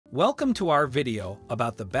Welcome to our video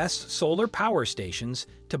about the best solar power stations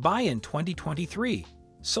to buy in 2023.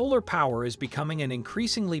 Solar power is becoming an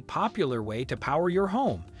increasingly popular way to power your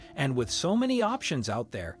home, and with so many options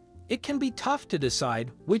out there, it can be tough to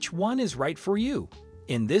decide which one is right for you.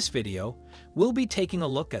 In this video, we'll be taking a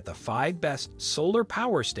look at the 5 best solar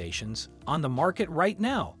power stations on the market right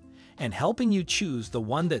now and helping you choose the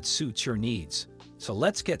one that suits your needs. So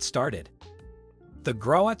let's get started. The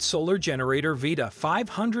GROWATT Solar Generator VITA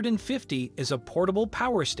 550 is a portable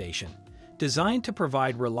power station designed to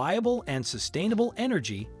provide reliable and sustainable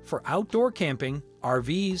energy for outdoor camping,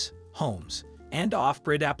 RVs, homes, and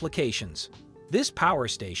off-grid applications. This power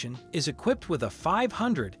station is equipped with a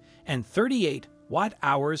 538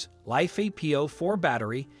 watt-hours LiFePO4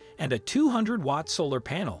 battery and a 200-watt solar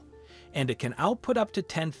panel, and it can output up to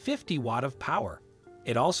 1050 watt of power.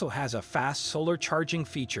 It also has a fast solar charging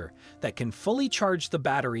feature that can fully charge the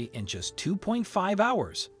battery in just 2.5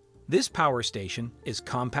 hours. This power station is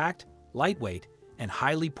compact, lightweight, and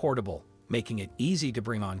highly portable, making it easy to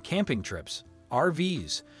bring on camping trips,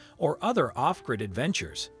 RVs, or other off-grid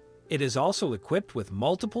adventures. It is also equipped with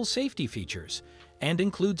multiple safety features and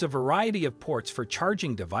includes a variety of ports for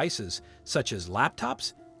charging devices such as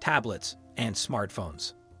laptops, tablets, and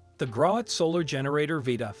smartphones. The GROWATT Solar Generator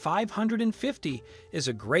VITA 550 is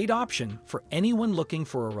a great option for anyone looking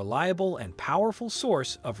for a reliable and powerful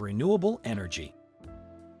source of renewable energy.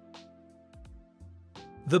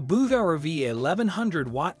 The BougeRV 1100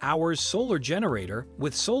 watt-hours solar generator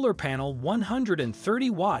with solar panel 130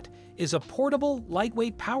 watt is a portable,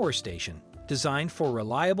 lightweight power station designed for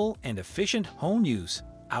reliable and efficient home use,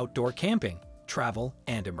 outdoor camping, travel,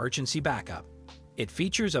 and emergency backup. It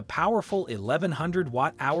features a powerful 1100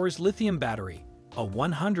 watt-hours lithium battery, a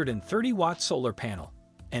 130 watt solar panel,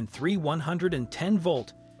 and 3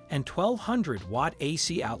 110-volt and 1200 watt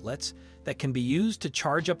AC outlets that can be used to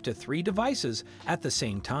charge up to 3 devices at the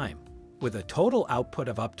same time. With a total output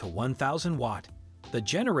of up to 1000 watt, the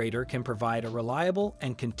generator can provide a reliable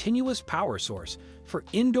and continuous power source for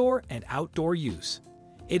indoor and outdoor use.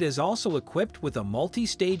 It is also equipped with a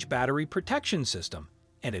multi-stage battery protection system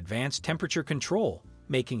and advanced temperature control,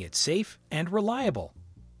 making it safe and reliable.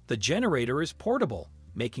 The generator is portable,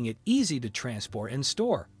 making it easy to transport and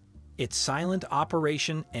store. Its silent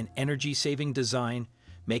operation and energy-saving design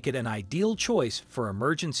make it an ideal choice for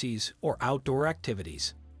emergencies or outdoor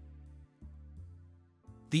activities.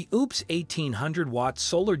 The OUPES 1800-watt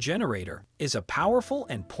solar generator is a powerful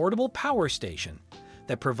and portable power station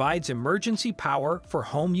that provides emergency power for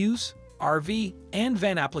home use, RV, and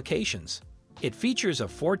van applications. It features a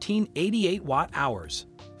 1488 watt-hours,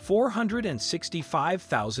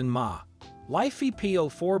 465,000 mAh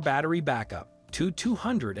LiFePO4 battery backup, 2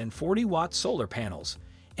 240-watt solar panels,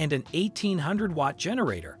 and an 1800-watt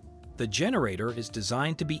generator. The generator is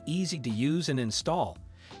designed to be easy to use and install,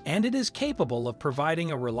 and it is capable of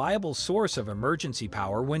providing a reliable source of emergency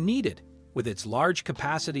power when needed. With its large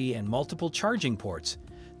capacity and multiple charging ports,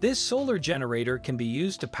 this solar generator can be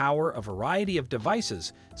used to power a variety of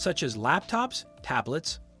devices such as laptops,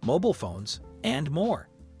 tablets, mobile phones, and more.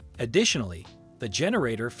 Additionally, the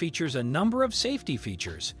generator features a number of safety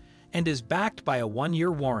features and is backed by a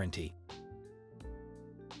 1-year warranty.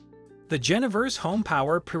 The Geneverse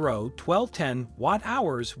HomePower Pro 1210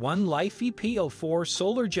 watt-hours 1 LiFePO4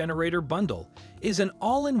 solar generator bundle is an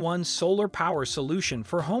all-in-one solar power solution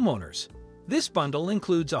for homeowners. This bundle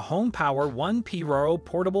includes a HomePower 1 Pro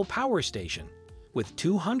portable power station with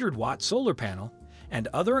 200-watt solar panel and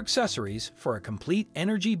other accessories for a complete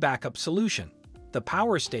energy backup solution. The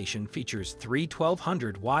power station features 3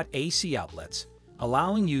 1200-watt AC outlets,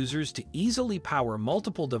 allowing users to easily power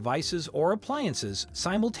multiple devices or appliances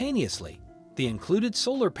simultaneously. The included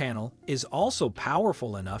solar panel is also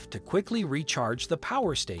powerful enough to quickly recharge the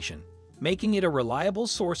power station, making it a reliable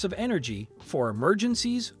source of energy for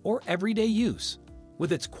emergencies or everyday use.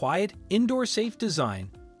 With its quiet, indoor-safe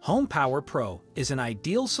design, HomePower Pro is an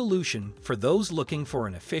ideal solution for those looking for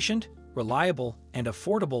an efficient, reliable, and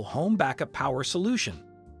affordable home backup power solution.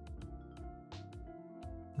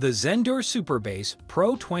 The Zendure SuperBase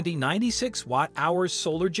Pro 2096 watt-hours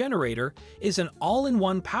solar generator is an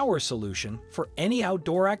all-in-one power solution for any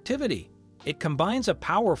outdoor activity. It combines a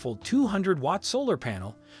powerful 200-watt solar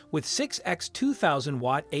panel with 6x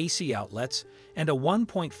 2000-watt AC outlets and a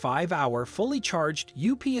 1.5-hour fully charged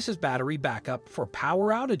UPS battery backup for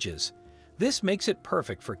power outages. This makes it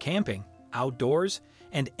perfect for camping, outdoors,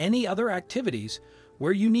 and any other activities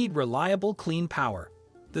where you need reliable, clean power.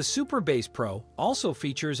 The SuperBase Pro also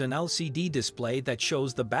features an LCD display that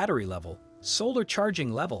shows the battery level, solar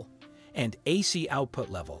charging level, and AC output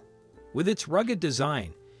level. With its rugged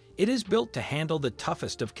design, It is built to handle the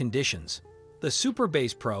toughest of conditions. The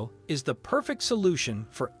SuperBase Pro is the perfect solution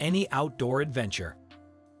for any outdoor adventure.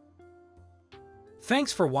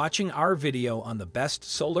 Thanks for watching our video on the best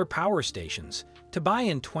solar power stations to buy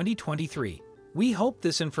in 2023. We hope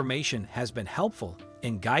this information has been helpful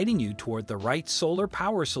in guiding you toward the right solar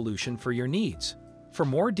power solution for your needs. For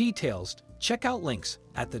more details, check out links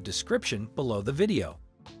at the description below the video.